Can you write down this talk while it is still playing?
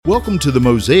Welcome to the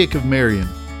Mosaic of Marion,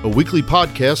 a weekly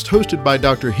podcast hosted by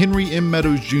Dr. Henry M.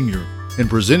 Meadows Jr. and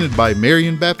presented by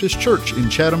Marion Baptist Church in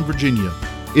Chatham, Virginia.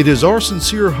 It is our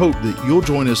sincere hope that you'll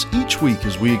join us each week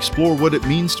as we explore what it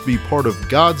means to be part of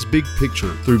God's big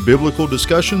picture through biblical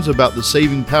discussions about the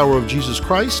saving power of Jesus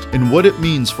Christ and what it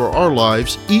means for our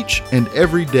lives each and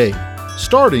every day,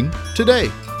 starting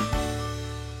today.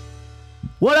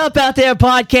 What up out there,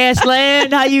 podcast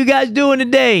land? How you guys doing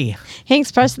today?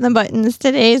 Hank's pressing the buttons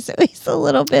today, so he's a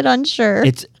little bit unsure.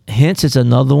 It's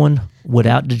another one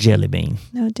without the jelly bean.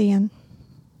 No, Dan.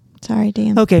 Sorry,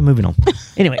 Dan. Okay, moving on.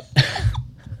 Anyway,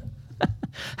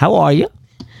 how are you?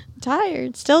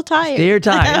 Tired. Still tired. Still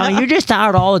tired. I mean, you're just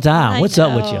tired all the time. What's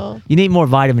up with you? You need more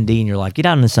vitamin D in your life. Get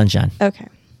out in the sunshine. Okay.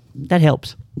 That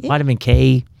helps. Yeah. Vitamin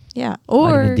K. Yeah.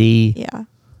 Vitamin D. Yeah.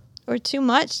 Or too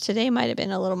much. Today might have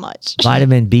been a little much.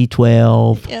 Vitamin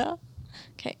B12. Yeah.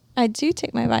 Okay. I do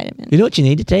take my vitamins. You know what you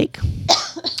need to take?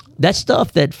 That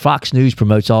stuff that Fox News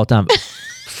promotes all the time.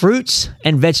 Fruits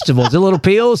and vegetables. The little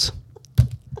pills.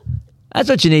 That's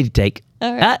what you need to take.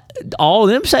 All right. All of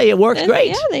them say it works great.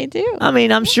 Yeah, they do. I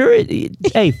mean, I'm sure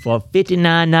hey, for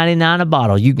 $59.99 a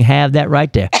bottle, you can have that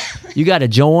right there. You got to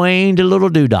join the little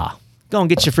doodah. Go and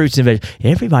get your fruits and vegetables.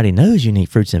 Everybody knows you need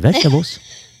fruits and vegetables.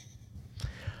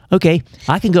 Okay,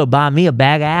 I can go buy me a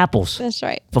bag of apples. That's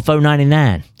right. For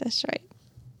 $4.99. That's right.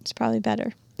 It's probably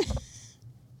better.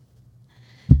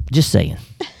 Just saying.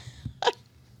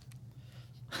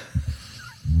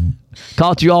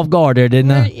 Caught you off guard there,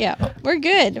 didn't I? Yeah, we're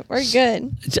good. We're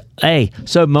good. Hey,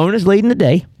 so Mona's leading the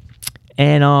day,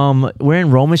 and we're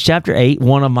in Romans chapter 8,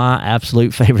 one of my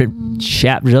absolute favorite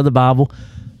chapters of the Bible.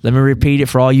 Let me repeat it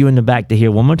for all you in the back to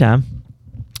hear one more time.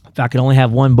 If I could only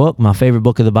have one book, my favorite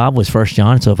book of the Bible is 1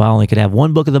 John. So if I only could have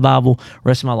one book of the Bible, the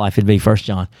rest of my life, it'd be 1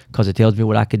 John because it tells me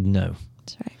what I could know.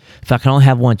 That's right. If I could only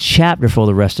have one chapter for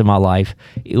the rest of my life,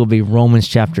 it would be Romans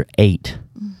chapter 8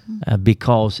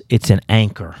 because it's an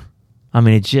anchor. I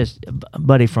mean, it's just,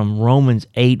 buddy, from Romans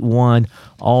 8:1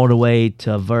 all the way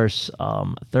to verse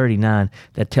 39,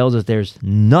 that tells us there's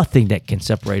nothing that can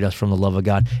separate us from the love of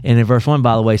God. And in verse 1,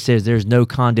 by the way, says there's no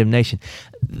condemnation.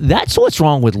 That's what's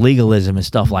wrong with legalism and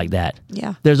stuff like that.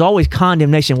 Yeah. There's always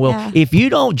condemnation. Well, if you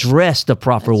don't dress the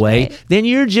proper way, then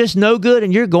you're just no good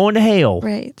and you're going to hell.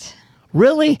 Right.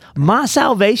 Really? My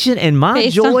salvation and my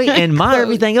joy and my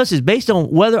everything else is based on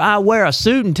whether I wear a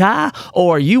suit and tie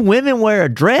or you women wear a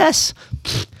dress?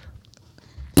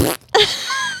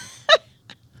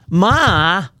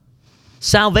 My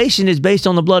salvation is based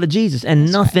on the blood of Jesus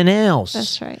and nothing else.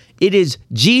 That's right. It is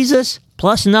Jesus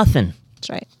plus nothing. That's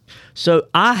right. So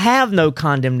I have no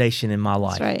condemnation in my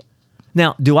life. That's right.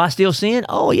 Now, do I still sin?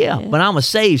 Oh, yeah. But I'm a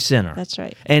saved sinner. That's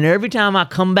right. And every time I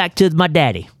come back to my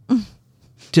daddy,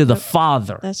 to the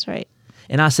Father. That's right.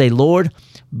 And I say, Lord,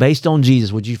 based on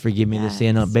Jesus, would you forgive me this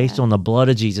sin? Based on the blood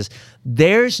of Jesus,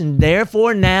 there's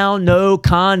therefore now no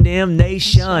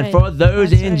condemnation for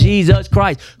those in Jesus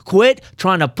Christ. Quit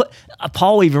trying to put,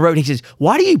 Paul even wrote, he says,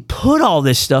 why do you put all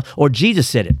this stuff? Or Jesus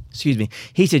said it, excuse me.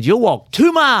 He said, you'll walk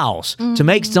 2 miles to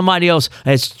make somebody else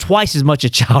as twice as much a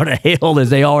child of hell as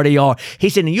they already are. He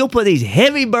said, and you'll put these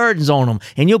heavy burdens on them,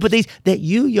 and you'll put these that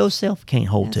you yourself can't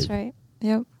hold to. That's right.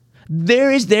 Yep.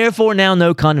 There is therefore now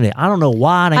no condemnation. I don't know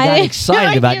why I got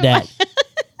excited about that.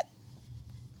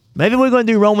 Maybe we're going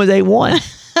to do Romans 8:1.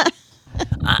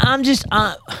 I'm just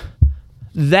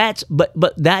that's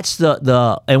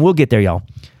the and we'll get there, y'all.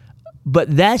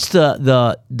 But that's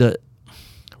the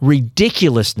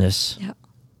ridiculousness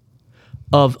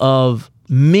of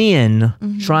men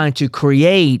trying to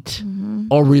create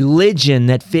a religion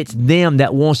that fits them,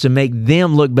 that wants to make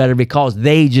them look better because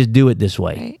they just do it this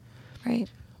way. Right.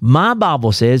 My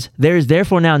Bible says, there is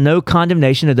therefore now no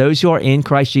condemnation to those who are in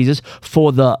Christ Jesus,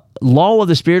 for the law of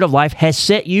the Spirit of life has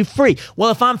set you free. Well,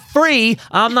 if I'm free,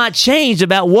 I'm not changed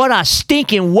about what I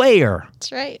stink and wear.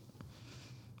 That's right.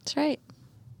 That's right.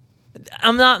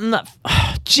 I'm not,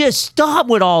 just stop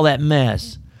with all that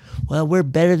mess. Well, we're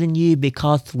better than you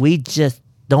because we just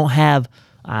don't have,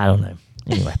 I don't know.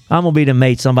 Anyway, I'm going to be to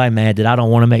make somebody mad that I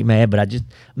don't want to make mad, but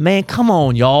man, come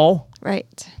on, y'all.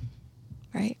 Right.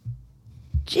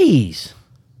 Jeez.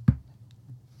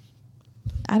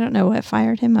 I don't know what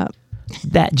fired him up.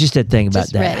 Just that thing about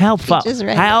that.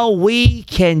 How we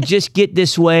can just get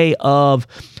this way of,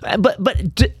 but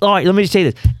all right, let me just say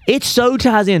this. It so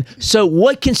ties in. So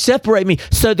what can separate me?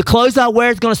 So the clothes I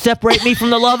wear is going to separate me from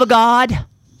the love of God?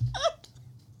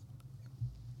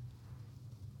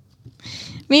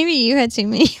 Maybe you had too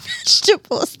many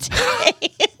vegetables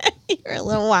today. You're a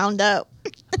little wound up.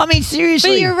 I mean,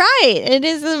 seriously. But you're right. It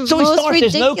is the So most he starts,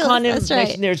 ridiculous. there's no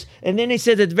condemnation. That's right. And then he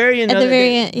says at the very end,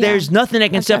 Yeah. there's nothing that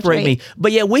can That's separate me. right.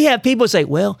 But yet we have people say,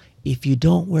 well, if you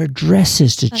don't wear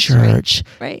dresses to church,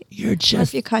 Right. you're Or just...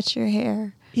 if you cut your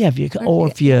hair. Yeah, if you Go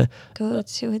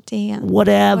to a dance.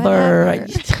 whatever.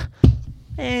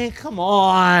 Hey, come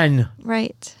on.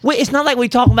 Right. Wait, it's not like we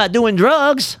talking about doing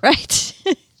drugs. Right.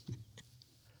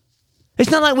 It's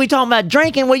not like we talking about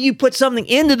drinking where you put something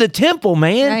into the temple,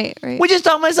 man. Right. We're just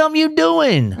talking about something you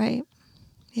doing. Right.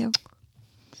 Yep.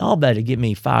 All better get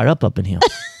me fired up in here.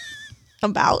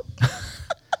 About.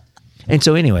 And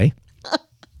so anyway,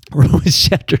 Romans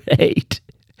chapter 8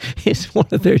 is one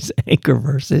of those anchor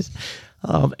verses.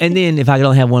 And then if I could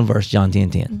only have one verse, John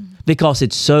 10:10, because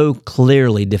it so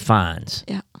clearly defines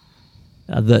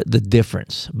the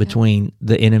difference between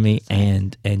the enemy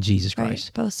and Jesus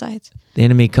Christ. Right. Both sides. The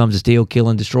enemy comes to steal, kill,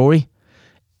 and destroy,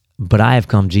 but I have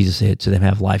come, Jesus said, so they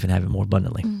have life and have it more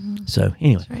abundantly. So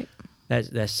anyway, That's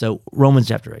right. that's so Romans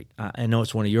chapter 8. I know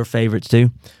it's one of your favorites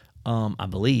too, I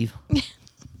believe.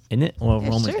 Isn't it? Well,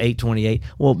 Romans 8:28.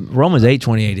 Well, Romans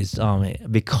 8:28 is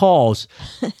because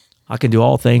I can do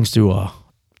all things through a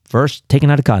verse taken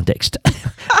out of context.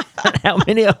 How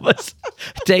many of us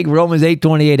take Romans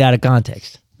 8:28 out of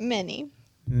context? Many.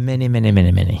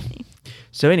 Many.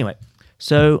 So anyway,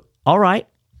 all right,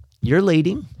 you're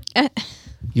leading.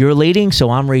 You're leading, so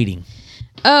I'm reading.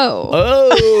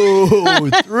 Oh.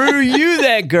 Threw you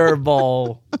that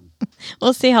curveball.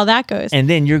 We'll see how that goes. And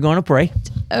then you're going to pray.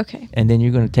 Okay. And then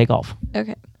you're going to take off.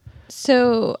 Okay.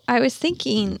 So I was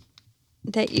thinking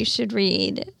that you should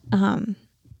read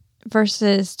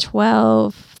verses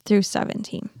 12 through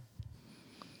 17.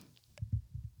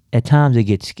 At times it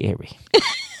gets scary.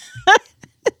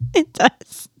 It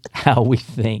does. How we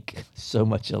think so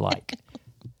much alike.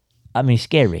 I mean,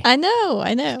 scary. I know.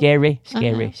 Scary.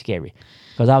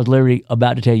 Because I was literally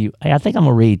about to tell you, hey, I think I'm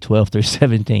going to read 12 through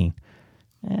 17.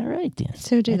 All right, then.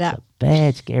 So do That's that. a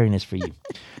bad scariness for you.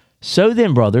 So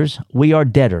then, brothers, we are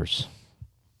debtors.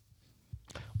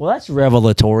 Well, that's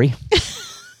revelatory.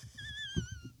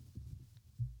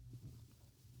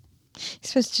 You're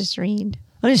supposed to just read.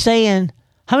 I'm just saying,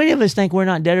 how many of us think we're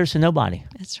not debtors to nobody?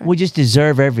 That's right. We just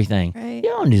deserve everything. Right. You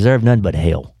don't deserve nothing but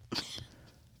hell.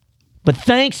 But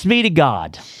thanks be to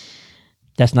God.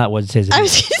 That's not what it says. I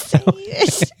was going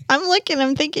to say, I'm looking,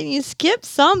 I'm thinking you skipped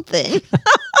something.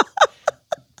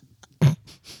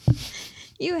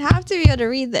 You have to be able to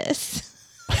read this.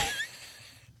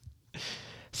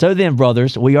 So then,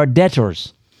 brothers, we are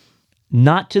debtors,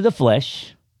 not to the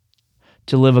flesh,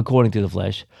 to live according to the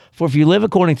flesh. For if you live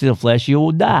according to the flesh, you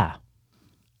will die.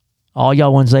 All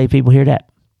y'all unsaved people hear that?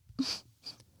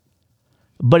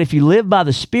 But if you live by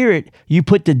the Spirit, you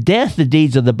put to death the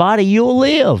deeds of the body, you'll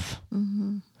live.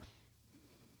 Mm-hmm.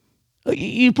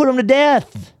 You put them to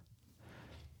death.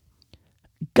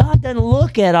 God doesn't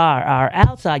look at our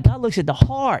outside. God looks at the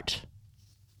heart.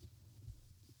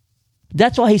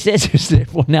 That's why he says there's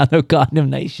therefore now no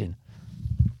condemnation.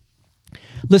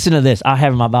 Listen to this. I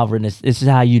have in my Bible written this. This is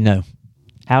how you know.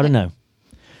 How to know.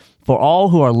 For all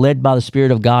who are led by the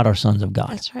Spirit of God are sons of God.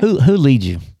 That's right. Who leads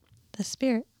you? The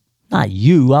Spirit. Not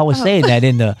you. I was saying that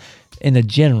in the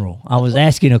general. I was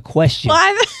asking a question.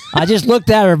 Well, I just looked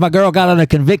at her. My girl got on a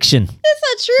conviction. That's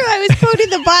not true. I was quoting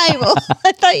the Bible.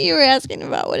 I thought you were asking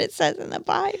about what it says in the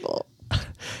Bible.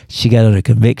 She got on a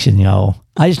conviction, y'all.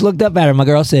 I just looked up at her. My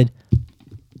girl said,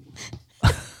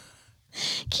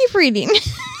 Keep reading.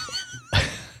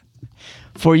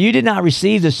 for you did not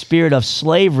receive the spirit of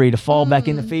slavery to fall back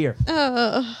into fear.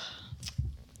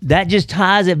 That just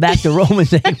ties it back to Romans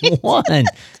 8:1.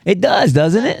 It does,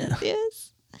 doesn't it?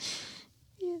 Yes.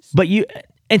 But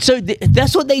so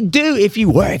that's what they do. If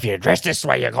you're dressed this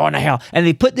way, you're going to hell. And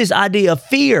they put this idea of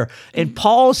fear. And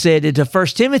Paul said it to 1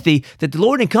 Timothy that the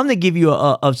Lord didn't come to give you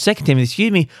a 2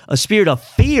 Timothy, a spirit of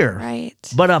fear,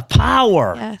 Right. but of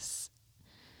power. Yes.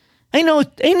 Ain't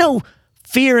no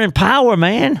fear and power,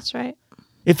 man. That's right.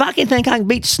 If I can think I can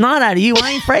beat snot out of you,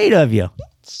 I ain't afraid of you.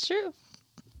 It's true.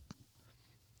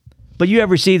 But you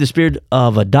have received the spirit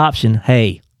of adoption.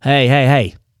 Hey.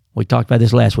 We talked about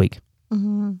this last week.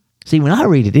 Mm-hmm. See, when I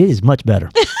read it, it is much better.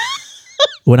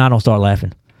 When I don't start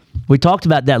laughing. We talked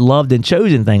about that loved and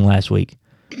chosen thing last week.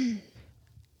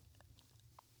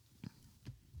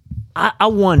 I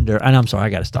wonder, and I'm sorry, I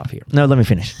got to stop here. No, let me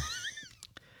finish.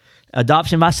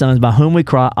 Adoption by sons, by whom we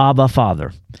cry, Abba,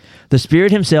 Father. The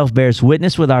Spirit himself bears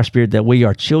witness with our spirit that we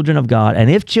are children of God. And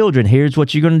if children, here's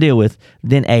what you're going to deal with,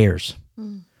 then heirs.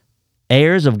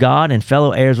 Heirs of God and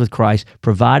fellow heirs with Christ,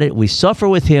 provided we suffer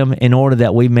with him in order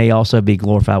that we may also be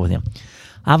glorified with him.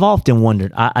 I've often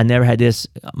wondered, I never had this,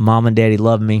 mom and daddy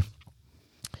loved me.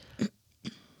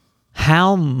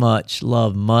 How much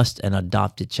love must an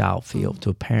adopted child feel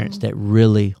to parents that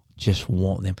really just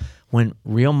want them when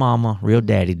real mama, real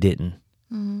daddy didn't,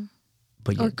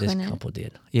 but yet this couple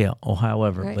did. Yeah, or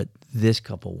however, but this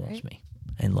couple wants me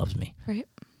and loves me. Right.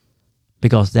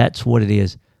 Because that's what it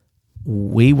is.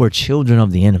 We were children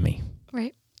of the enemy.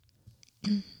 Right.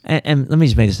 And let me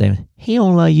just make this statement. He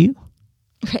don't love you.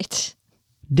 Right.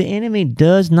 The enemy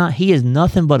does not. He is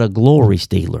nothing but a glory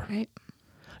stealer. Right.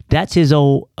 That's his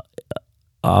old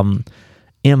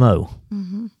MO.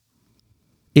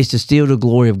 Is to steal the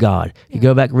glory of God. You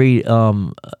go back and read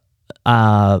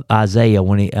Isaiah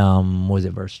when he was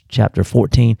it verse chapter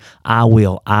 14? I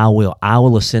will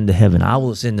ascend to heaven. I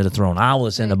will ascend to the throne. I will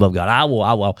ascend above God. I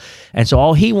will. And so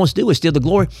all he wants to do is steal the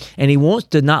glory, and he wants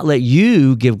to not let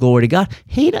you give glory to God.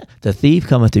 The thief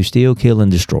cometh to steal, kill,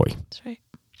 and destroy. That's right.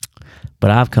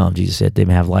 But I've come, Jesus said, they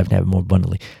may have life and have it more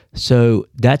abundantly. So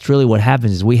that's really what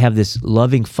happens is we have this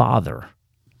loving Father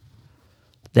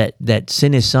that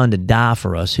sent his son to die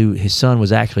for us, who his son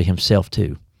was actually himself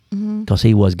too, because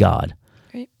he was God.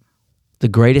 Right. The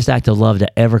greatest act of love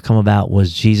to ever come about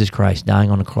was Jesus Christ dying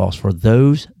on the cross for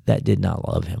those that did not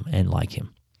love him and like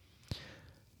him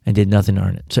and did nothing to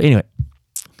earn it. So anyway,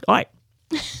 all right.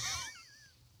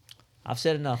 I've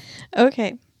said enough.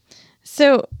 Okay.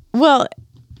 So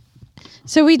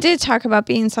we did talk about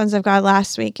being sons of God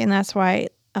last week, and that's why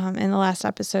in the last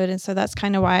episode, and so that's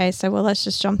kind of why I said, well, let's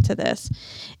just jump to this.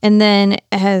 And then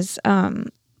as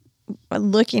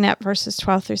looking at verses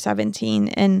 12 through 17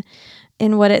 and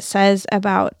in what it says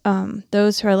about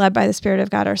those who are led by the Spirit of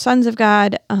God are sons of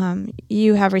God,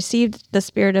 you have received the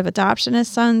spirit of adoption as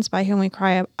sons, by whom we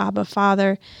cry, Abba,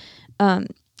 Father. And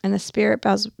the Spirit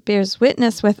bears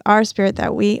witness with our spirit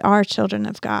that we are children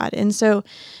of God. And so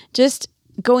just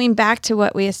going back to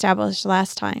what we established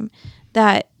last time,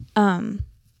 that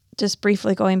just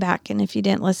briefly going back, and if you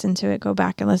didn't listen to it, go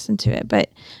back and listen to it.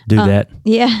 But do that.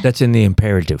 Yeah. That's in the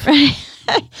imperative. Right.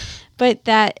 But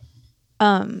that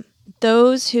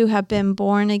those who have been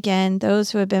born again,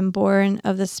 those who have been born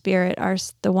of the Spirit are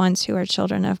the ones who are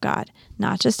children of God.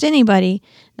 Not just anybody,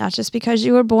 not just because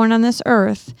you were born on this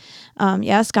earth.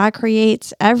 Yes, God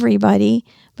creates everybody,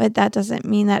 but that doesn't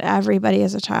mean that everybody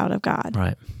is a child of God.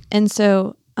 Right. And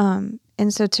so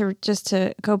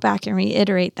to go back and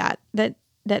reiterate that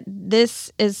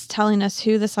this is telling us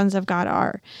who the sons of God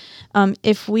are.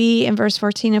 If we, in verse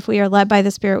 14, if we are led by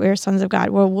the Spirit, we are sons of God.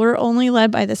 Well, we're only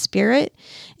led by the Spirit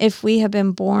if we have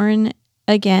been born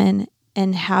again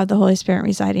and have the Holy Spirit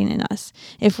residing in us.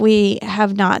 If we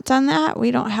have not done that,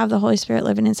 we don't have the Holy Spirit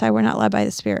living inside. We're not led by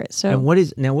the Spirit. So,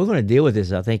 and now we're going to deal with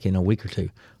this, I think, in a week or two.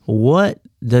 What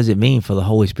does it mean for the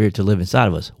Holy Spirit to live inside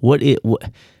of us? What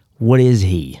is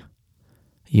He?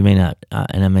 You may not,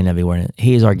 and I may not be wearing it.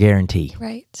 He is our guarantee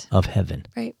of heaven.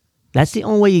 Right. That's the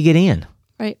only way you get in.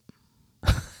 Right.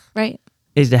 Right.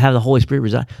 Is to have the Holy Spirit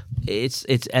reside. It's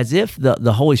as if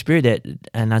the Holy Spirit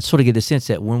and I sort of get the sense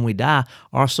that when we die,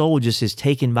 our soul just is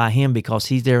taken by Him because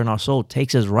He's there in our soul,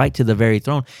 takes us right to the very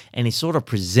throne, and He sort of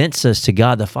presents us to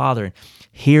God the Father.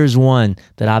 Here's one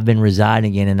that I've been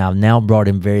residing in, and I've now brought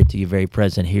him to your very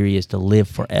present. Here he is to live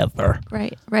forever.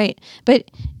 Right.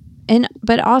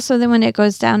 But also then when it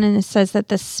goes down and it says that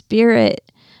the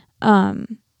Spirit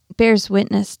bears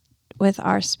witness with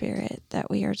our spirit that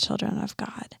we are children of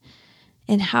God,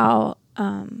 and how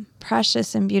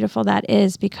precious and beautiful that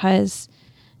is, because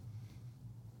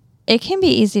it can be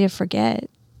easy to forget.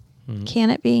 Can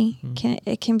it be?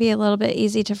 It can be a little bit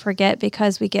easy to forget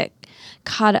because we get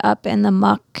caught up in the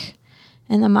muck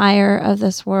and the mire of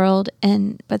this world,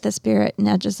 but the Spirit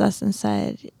nudges us and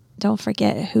said, don't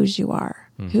forget whose you are.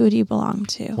 Who do you belong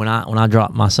to? When I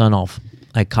dropped my son off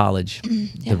at college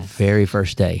the very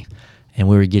first day, and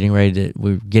we were getting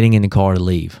in the car to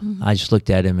leave, I just looked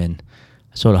at him and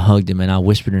sort of hugged him, and I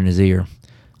whispered in his ear,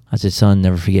 I said, son,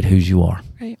 never forget whose you are.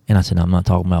 Right. And I said, I'm not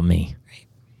talking about me.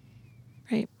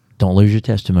 Right. Don't lose your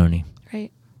testimony.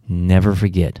 Right. Never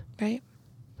forget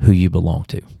who you belong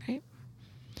to. Right.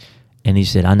 And he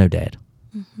said, I know, Dad.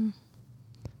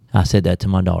 I said that to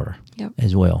my daughter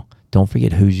as well. Don't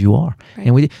forget whose you are. Right.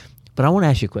 And we did. But I want to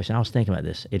ask you a question. I was thinking about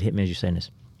this. It hit me as you're saying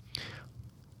this.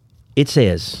 It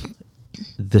says,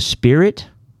 the Spirit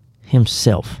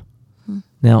Himself.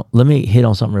 Now, let me hit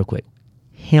on something real quick.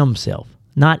 Himself,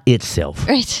 not itself.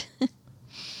 Right.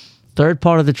 Third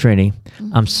part of the Trinity.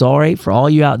 I'm sorry for all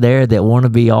you out there that want to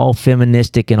be all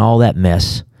feministic and all that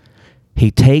mess.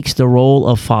 He takes the role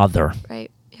of Father.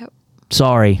 Right. Yep.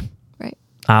 Sorry. Right.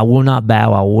 I will not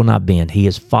bow. I will not bend. He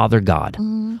is Father God.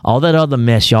 All that other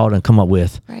mess y'all done come up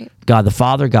with. Right. God the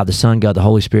Father, God the Son, God the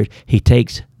Holy Spirit. He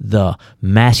takes the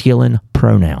masculine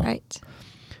pronoun. Right.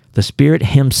 The Spirit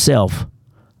himself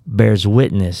bears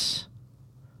witness.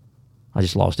 I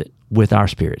just lost it. With our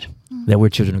spirit, that we're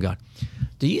children of God.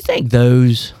 Do you think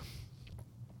those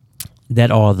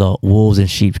that are the wolves in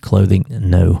sheep's clothing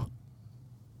know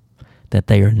that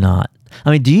they are not?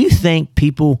 I mean, do you think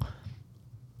people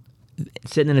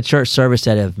sitting in a church service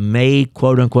that have made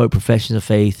quote-unquote professions of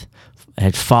faith,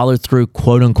 had followed through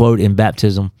quote-unquote in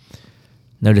baptism,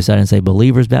 notice I didn't say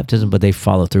believers' baptism, but they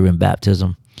followed through in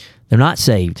baptism. They're not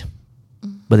saved,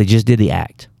 but they just did the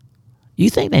act. You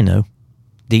think they know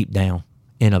deep down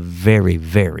in a very,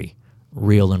 very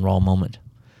real and raw moment?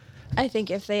 I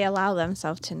think if they allow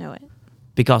themselves to know it.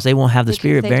 Because they won't have the Because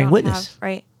Spirit they bearing don't witness.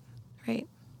 Right.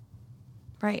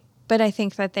 But I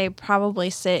think that they probably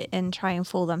sit and try and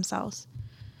fool themselves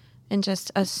and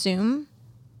just assume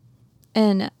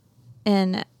and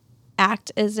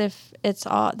act as if it's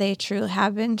all they truly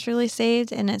have been truly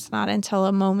saved, and it's not until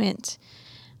a moment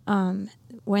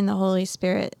when the Holy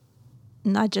Spirit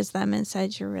nudges them and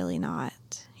says, you're really not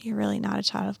a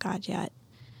child of God yet.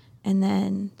 And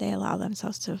then they allow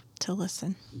themselves to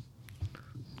listen.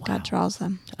 Wow. God draws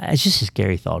them. It's just a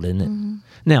scary thought, isn't it? Mm-hmm.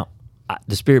 Now,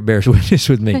 the Spirit bears witness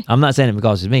with me. I'm not saying it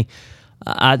because it's me.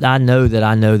 I know that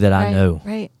I know that I know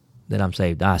that I'm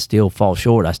saved. I still fall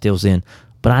short. I still sin.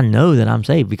 But I know that I'm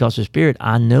saved because the Spirit,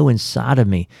 I know inside of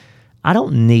me. I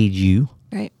don't need you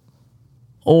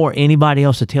or anybody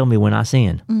else to tell me when I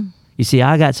sin. Mm. You see,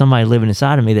 I got somebody living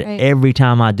inside of me that every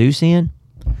time I do sin,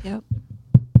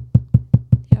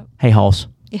 hey, Hoss,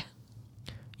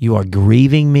 you are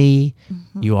grieving me,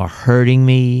 you are hurting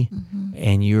me,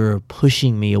 and you're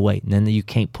pushing me away. And then you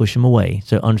can't push them away.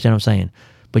 So understand what I'm saying?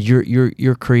 But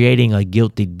you're creating a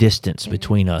guilty distance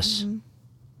between us. Mm-hmm.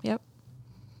 Yep.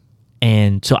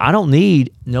 And so I don't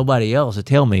need nobody else to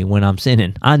tell me when I'm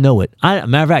sinning. I know it.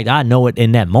 Matter of fact, I know it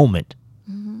in that moment.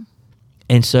 Mm-hmm.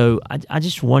 And so I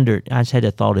just wondered, I just had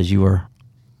a thought as you were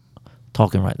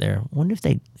talking right there. I wonder if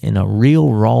they, in a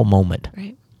real raw moment,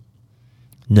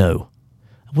 no.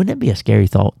 Wouldn't it be a scary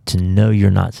thought to know you're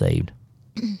not saved?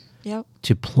 Yep.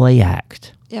 To play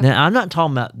act. Yep. Now I'm not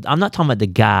talking about the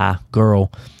guy,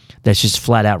 girl that's just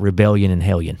flat out rebellion and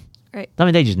hellion. Right. I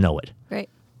mean, they just know it. Right.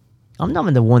 I'm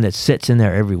not the one that sits in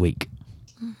there every week.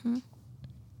 Mm-hmm.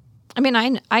 I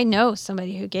mean, I know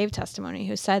somebody who gave testimony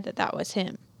who said that was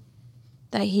him.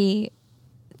 That he,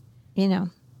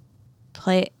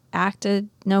 acted.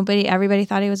 Everybody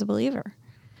thought he was a believer.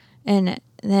 And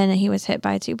then he was hit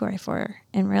by a 2x4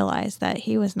 and realized that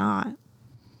he was not.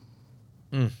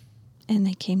 Mm. And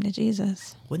they came to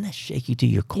Jesus. Wouldn't that shake you to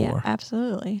your core? Yeah,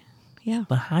 absolutely. Yeah.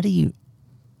 But how do you...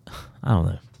 I don't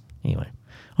know. Anyway.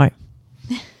 All right.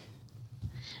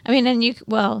 I mean, and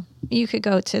you could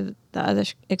go to the other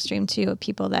extreme too, of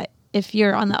people that, if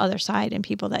you're on the other side and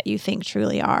people that you think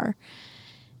truly are,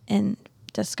 and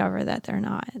discover that they're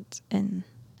not. And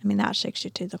I mean, that shakes you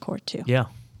to the core too. Yeah.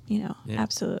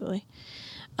 Absolutely.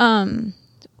 So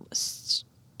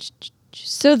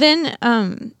then,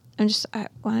 I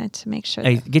wanted to make sure.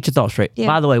 Hey, get your thoughts straight. Yeah.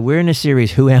 By the way, we're in a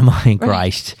series, Who Am I in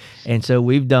Christ? And so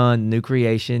we've done new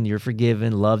creation, you're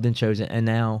forgiven, loved and chosen, and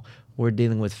now we're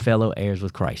dealing with fellow heirs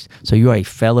with Christ. So you are a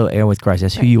fellow heir with Christ.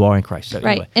 That's who you are in Christ. So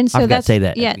anyway, and so I forgot to say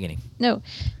that at the beginning. No.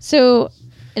 So,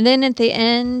 and then at the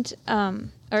end,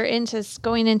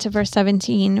 going into verse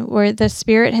 17, where the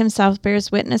Spirit himself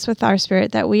bears witness with our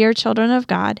spirit that we are children of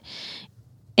God.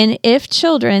 And if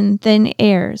children, then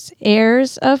heirs,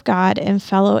 heirs of God and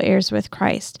fellow heirs with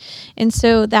Christ. And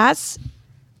so that's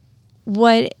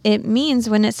what it means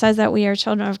when it says that we are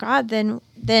children of God. Then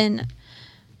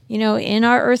in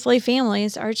our earthly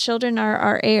families, our children are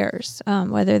our heirs,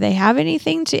 whether they have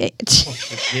anything to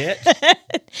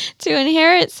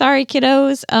inherit. Sorry,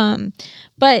 kiddos.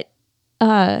 But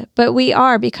we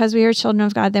are, because we are children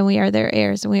of God, then we are their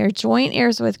heirs, and we are joint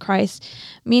heirs with Christ,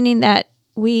 meaning that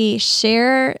we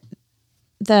share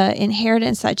the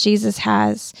inheritance that Jesus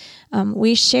has.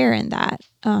 We share in that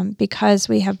because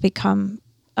we have become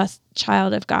a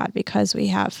child of God, because we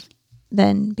have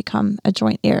then become a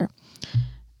joint heir.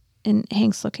 And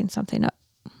Hank's looking something up.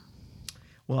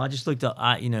 Well, I just looked up.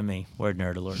 You know me, word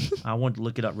nerd alert. I wanted to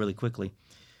look it up really quickly.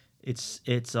 It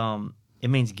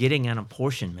means getting an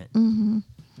apportionment. Mm-hmm.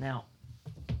 Now,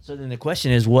 so then the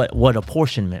question is, what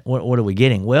apportionment? What are we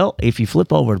getting? Well, if you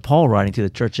flip over to Paul writing to the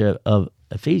church of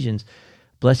Ephesians,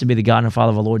 blessed be the God and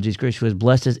Father of our Lord Jesus Christ, who has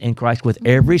blessed us in Christ with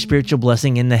every spiritual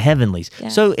blessing in the heavenlies. Yeah.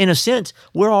 So in a sense,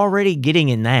 we're already getting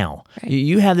it now. Right.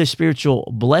 You have this spiritual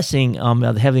blessing of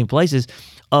the heavenly places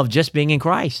of just being in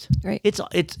Christ. Right. It's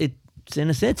in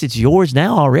a sense, it's yours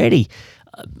now already.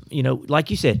 like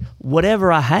you said,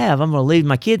 whatever I have, I'm going to leave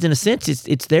my kids. In a sense,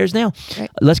 it's theirs now. Right.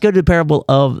 Let's go to the parable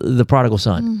of the prodigal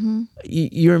son. Mm-hmm.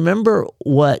 You remember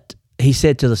what he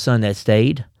said to the son that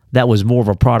stayed? That was more of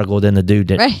a prodigal than the dude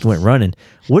that went running.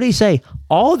 What did he say?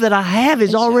 All that I have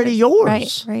is already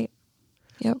yours. Right.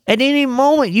 Yep. At any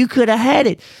moment, you could have had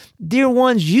it. Dear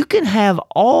ones, you can have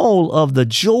all of the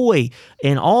joy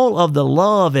and all of the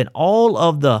love and all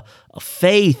of the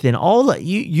faith and all the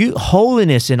you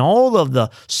holiness and all of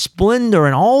the splendor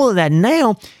and all of that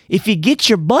now if you get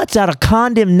your butts out of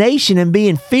condemnation and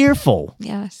being fearful.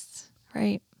 Yes,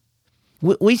 right.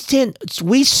 We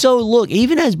so look,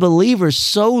 even as believers,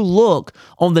 so look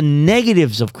on the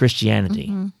negatives of Christianity.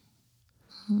 Mm-hmm.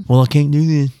 Mm-hmm. Well, I can't do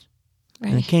this.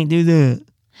 Right. I can't do that.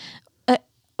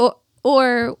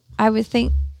 Or I would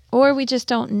think, or we just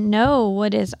don't know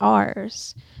what is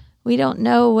ours. We don't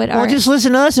know what Or just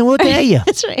listen to us and we'll tell you.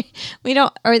 That's right. We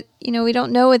don't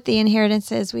know what the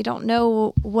inheritance is. We don't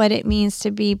know what it means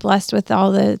to be blessed with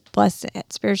all the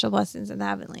spiritual blessings in the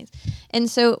heavenlies. And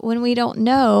so when we don't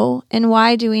know, and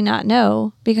why do we not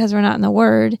know? Because we're not in the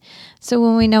Word. So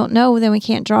when we don't know, then we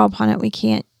can't draw upon it. We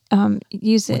can't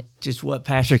use it. Just what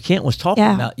Pastor Kent was talking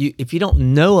about. If you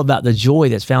don't know about the joy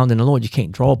that's found in the Lord, you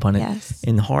can't draw upon it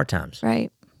in the hard times.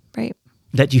 Right.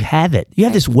 That you have it. You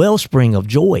have this wellspring of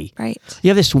joy. Right. You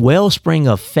have this wellspring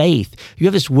of faith. You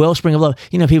have this wellspring of love.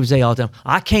 People say all the time,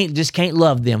 I can't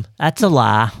love them. That's a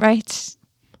lie. Right.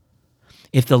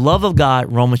 If the love of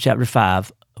God, Romans chapter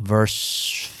 5,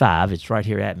 verse 5, it's right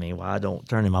here at me. Well, I don't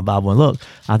turn in my Bible and look.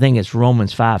 I think it's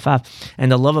Romans 5:5.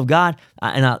 And the love of God,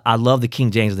 and I love the King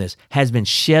James of this, has been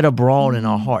shed abroad in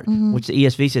our heart, which the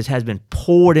ESV says has been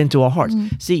poured into our hearts.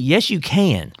 See, yes, you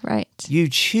can. Right. You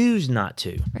choose not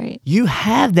to. Right. You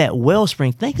have that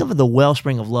wellspring. Think of the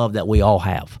wellspring of love that we all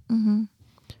have. Mm-hmm.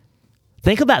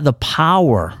 Think about the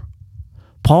power.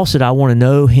 Paul said, I want to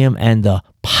know him and the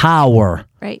power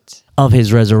of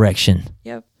his resurrection.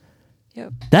 Yep.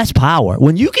 That's power.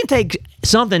 When you can take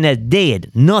something that's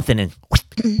dead, nothing, and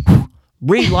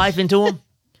breathe life into them,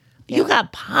 you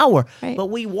got power. Right. But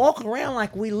we walk around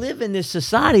like we live in this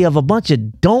society of a bunch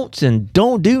of don'ts and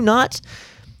don't do nots.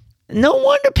 No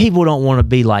wonder people don't want to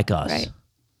be like us. Right.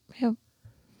 Yep.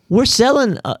 We're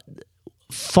selling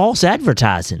false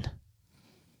advertising.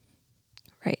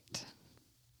 Right.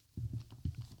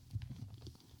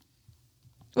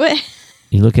 What?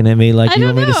 You looking at me like you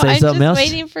want me to say something else? I'm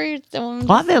just waiting for your thumb.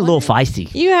 I've been a little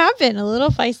feisty. You have been a little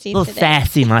feisty. A little today.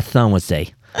 sassy, my son would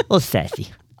say. A little sassy.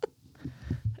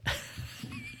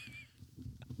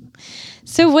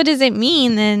 So what does it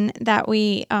mean then that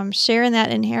we share in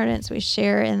that inheritance? We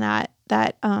share in that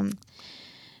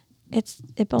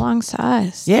it belongs to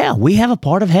us. Yeah, we have a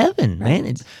part of heaven,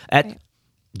 man. At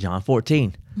John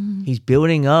 14, he's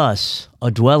building us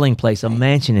a dwelling place, a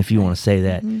mansion, if you want to say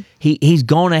that. He's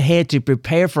gone ahead to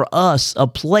prepare for us a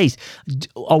place.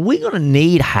 Are we going to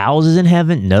need houses in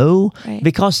heaven? No,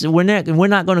 because we're not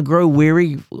going to grow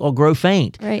weary or grow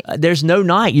faint. Right. There's no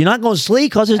night. You're not going to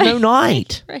sleep because there's no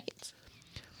night. Right.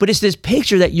 But it's this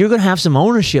picture that you're going to have some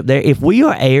ownership there. If we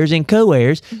are heirs and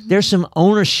co-heirs, there's some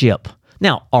ownership.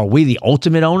 Now, are we the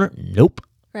ultimate owner? Nope.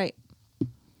 Right.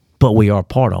 But we are a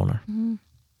part owner.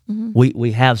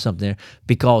 We have something there,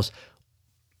 because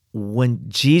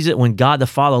when God the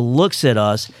Father looks at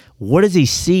us, what does he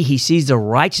see? He sees the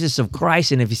righteousness of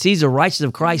Christ. And if he sees the righteousness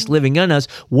of Christ living in us,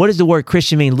 what does the word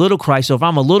Christian mean? Little Christ. So if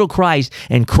I'm a little Christ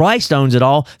and Christ owns it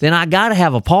all, then I got to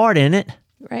have a part in it.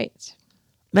 Right.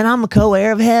 Man, I'm a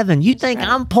co-heir of heaven. You think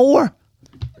I'm poor?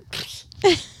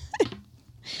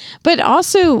 But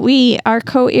also we are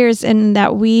co-heirs in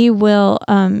that we will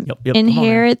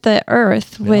inherit the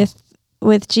earth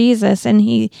with Jesus. And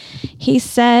he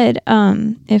said,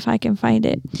 if I can find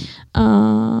it,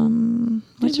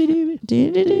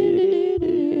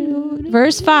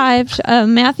 verse 5,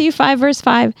 Matthew 5, verse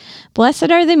 5, blessed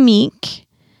are the meek,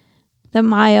 the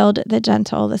mild, the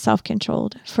gentle, the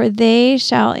self-controlled, for they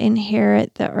shall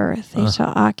inherit the earth. They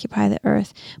shall occupy the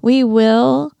earth. We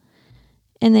will,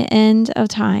 in the end of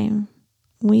time,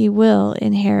 we will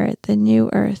inherit the new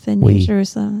earth, the new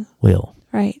Jerusalem. Will.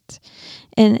 Right.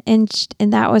 And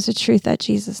that was a truth that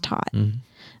Jesus taught.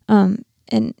 And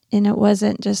it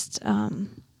wasn't just, it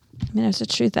was a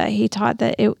truth that he taught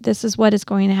that this is what is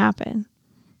going to happen.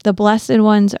 The blessed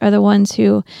ones are the ones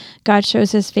who God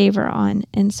shows his favor on.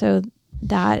 And so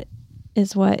that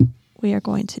is what we are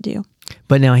going to do.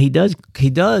 But now he does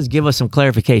give us some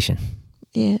clarification.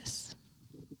 Yes.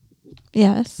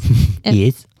 Yes.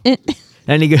 Yes.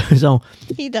 And he goes on.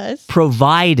 He does.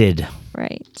 Provided.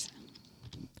 Right.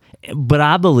 But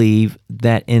I believe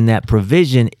that in that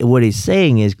provision, what he's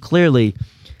saying is clearly,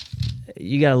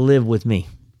 you got to live with me.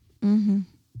 Mm-hmm.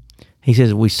 He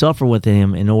says we suffer with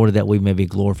him in order that we may be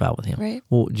glorified with him. Right.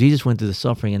 Well, Jesus went through the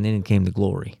suffering and then came the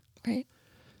glory. Right.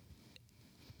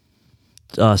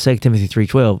 2 Timothy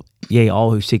 3:12, yea,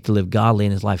 all who seek to live godly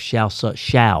in his life shall.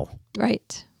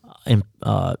 Right.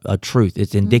 A truth.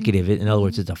 It's indicative. In other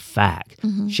words, it's a fact.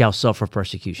 Shall suffer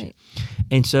persecution. Right.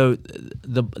 And so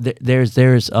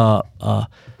there's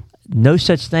no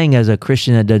such thing as a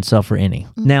Christian that doesn't suffer any.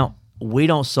 Now, we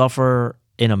don't suffer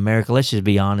in America. Let's just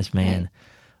be honest, man.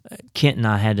 Right. Kent and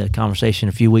I had a conversation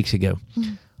a few weeks ago.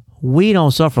 We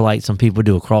don't suffer like some people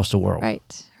do across the world.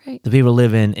 Right. Right. The people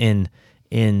live in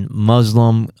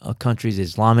Muslim countries,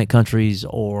 Islamic countries,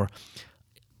 or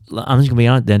I'm just going to be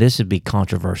honest, now this would be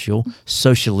controversial,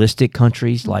 socialistic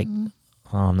countries like,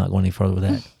 I'm not going any further with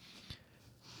that.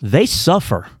 They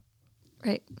suffer.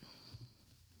 Right.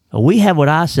 We have what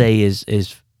I say is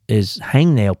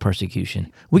hangnail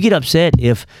persecution. We get upset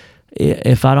if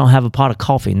I don't have a pot of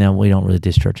coffee. Now, we don't really,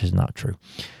 this church is not true.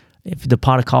 If the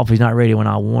pot of coffee is not ready when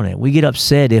I want it. We get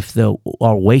upset if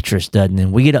our waitress doesn't.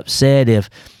 And we get upset if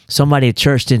somebody at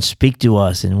church didn't speak to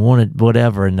us and wanted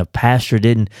whatever, and the pastor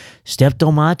didn't stepped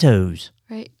on my toes.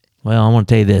 Right. Well, I want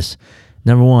to tell you this.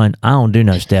 Number one, I don't do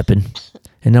no stepping.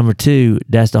 And number two,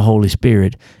 that's the Holy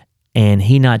Spirit. And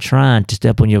he not trying to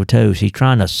step on your toes. He's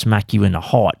trying to smack you in the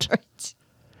heart. Right.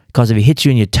 Because if he hits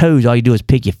you in your toes, all you do is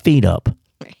pick your feet up.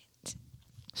 Right.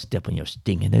 Step on your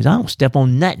stinking toes. I don't step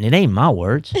on nothing. It ain't my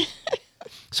words.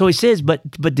 So he says, but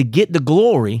to get the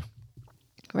glory,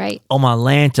 right, on my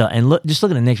Lanta, and just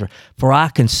look at the next one. For I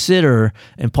consider,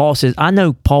 and Paul says, I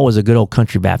know Paul was a good old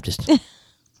country Baptist.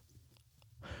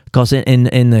 Because in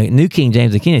the New King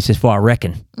James, the King, it says, for I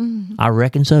reckon. I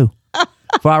reckon so.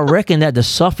 For I reckon that the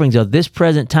sufferings of this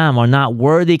present time are not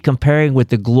worthy comparing with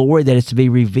the glory that is to be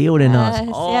revealed in us.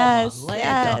 Oh,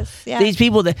 yes. These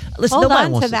people that, listen, Hold nobody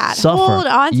on wants to that. suffer. Hold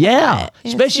on to that. Yeah,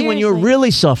 Especially when you're seriously.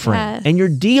 really suffering and you're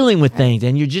dealing with Right. things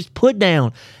and you're just put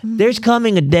down. There's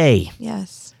coming a day.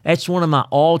 Yes. That's one of my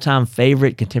all-time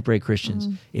favorite contemporary Christians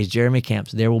is Jeremy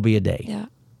Camp's There Will Be a Day. Yeah.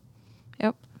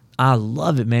 Yep. I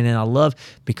love it, man, and I love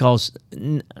because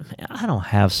I don't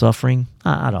have suffering.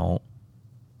 I don't.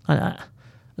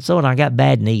 So I got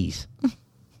bad knees.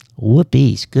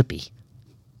 Whoopee, scoopy.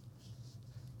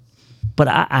 But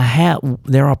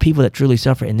there are people that truly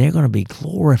suffer, and they're going to be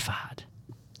glorified.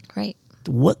 Right.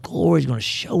 What glory is going to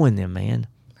show in them, man?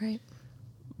 Right.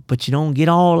 But you don't get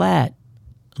all that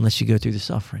unless you go through the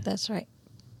suffering. That's right.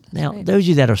 Now, those of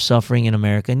you that are suffering in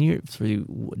America, and you're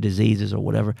through diseases or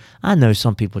whatever, I know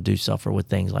some people do suffer with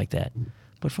things like that.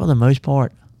 But for the most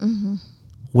part,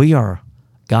 we are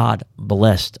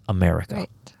God-blessed America. Right.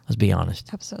 Let's be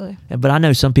honest. Absolutely. But I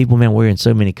know some people, man, we're in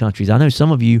so many countries. I know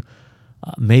some of you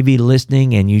may be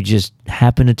listening and you just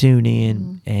happen to tune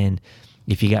in. And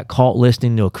if you got caught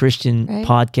listening to a Christian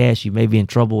podcast, you may be in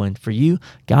trouble. And for you,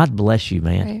 God bless you,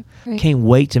 man. Right. Can't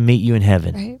wait to meet you in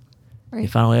heaven. Right.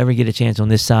 If I don't ever get a chance on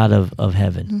this side of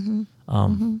heaven.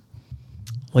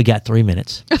 We got 3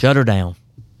 minutes. Shut her down.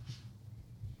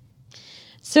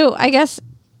 So I guess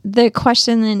the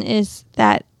question then is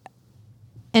that,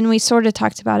 and we sort of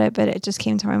talked about it, but it just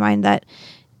came to my mind that,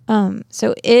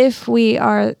 so if we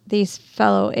are these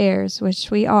fellow heirs,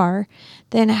 which we are,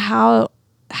 then how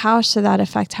should that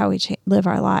affect how we live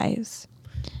our lives?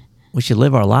 We should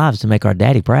live our lives to make our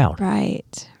daddy proud.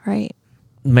 Right.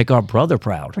 Make our brother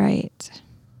proud. Right.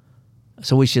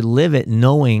 So we should live it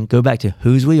knowing, go back to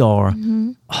whose we are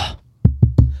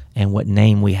and what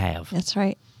name we have. That's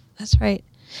right.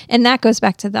 And that goes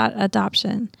back to that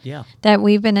adoption. Yeah. That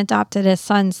we've been adopted as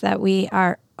sons, that we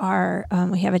are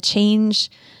we have a change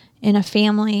in a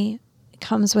family. It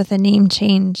comes with a name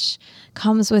change,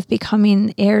 comes with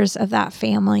becoming heirs of that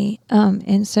family.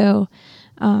 And so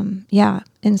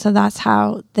that's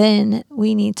how then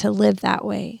we need to live that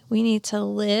way. We need to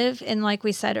live, and like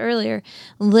we said earlier,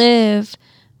 live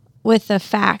with the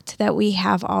fact that we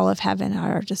have all of heaven at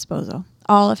our disposal.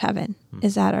 All of heaven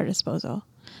is at our disposal.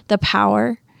 The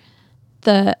power,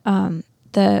 the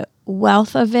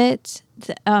wealth of it.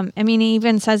 He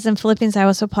even says in Philippians,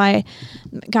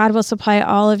 God will supply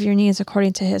all of your needs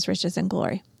according to his riches and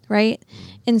glory, right?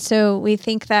 And so we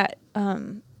think that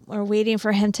we're waiting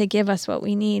for him to give us what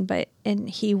we need, but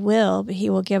he will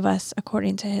give us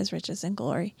according to his riches and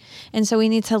glory. And so we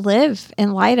need to live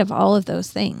in light of all of those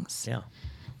things. Yeah,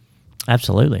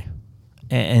 absolutely.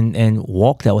 And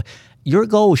walk that way. Your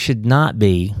goal should not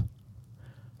be,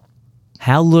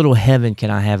 how little heaven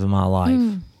can I have in my life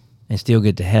and still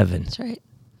get to heaven? That's right.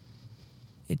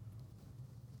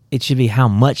 it should be how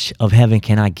much of heaven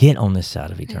can I get on this side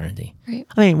of eternity? Right.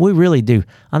 I mean, we really do.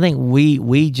 I think we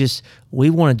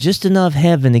want just enough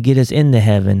heaven to get us into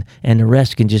heaven, and the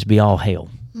rest can just be all hell.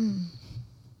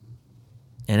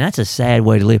 And that's a sad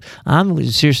way to live. I'm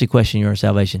seriously questioning your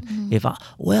salvation. If I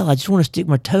just want to stick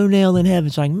my toenail in heaven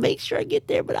so I can make sure I get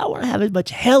there, but I want to have as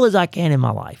much hell as I can in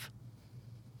my life.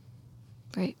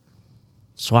 Right.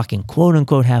 So I can quote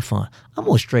unquote have fun. I'm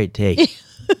going to straight tell you.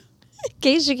 In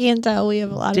case you can't tell, we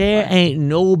have a lot There of fun. ain't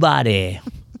nobody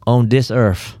on this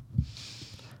earth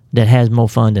that has more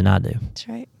fun than I do. That's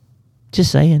right.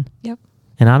 Just saying. Yep.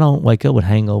 And I don't wake up with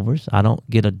hangovers. I don't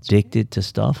get addicted to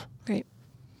stuff. Right.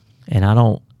 And I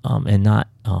don't, and not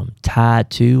tied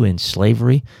to in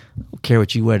slavery. I don't care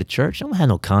what you wear to church. I don't have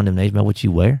no condemnation about what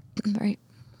you wear. Right.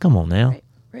 Come on now.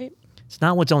 Right. It's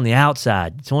not what's on the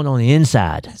outside. It's what's on the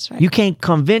inside. That's right. You can't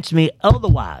convince me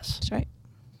otherwise. That's right.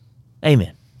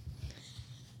 Amen.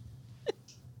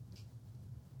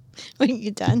 When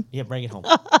you done? Yeah, bring it home.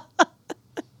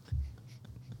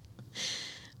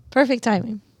 Perfect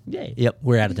timing. Yeah. Yep,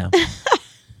 we're out of time.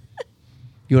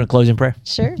 You want to close in prayer?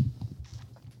 Sure.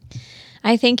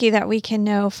 I thank you that we can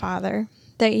know, Father,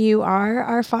 that you are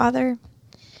our Father,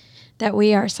 that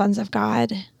we are sons of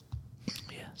God,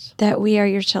 Yes. that we are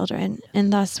your children,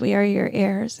 and thus we are your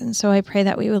heirs. And so I pray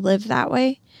that we would live that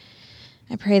way.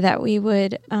 I pray that we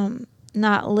would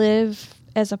not live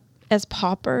as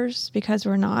paupers, because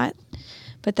we're not,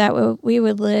 but that we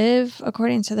would live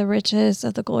according to the riches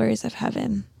of the glories of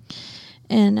heaven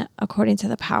and according to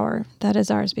the power that is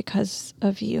ours because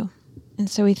of you. And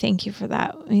so we thank you for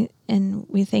that. And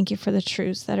we thank you for the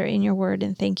truths that are in your word.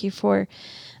 And thank you for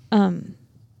the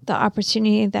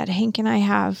opportunity that Hank and I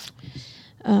have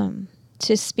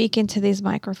to speak into these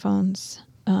microphones.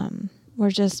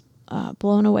 We're just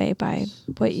blown away by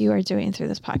what you are doing through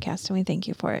this podcast, and we thank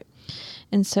you for it.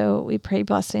 And so we pray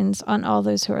blessings on all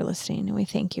those who are listening, and we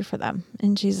thank you for them.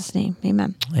 In Jesus' name,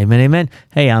 amen. Amen, amen.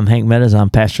 Hey, I'm Hank Meadows. I'm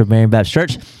pastor of Marion Baptist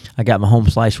Church. I got my home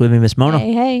slice with me, Miss Mona.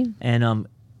 Hey. And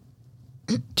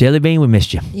Jelly Bean, we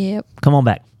missed you. Yep. Come on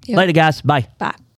back. Yep. Later, guys. Bye. Bye.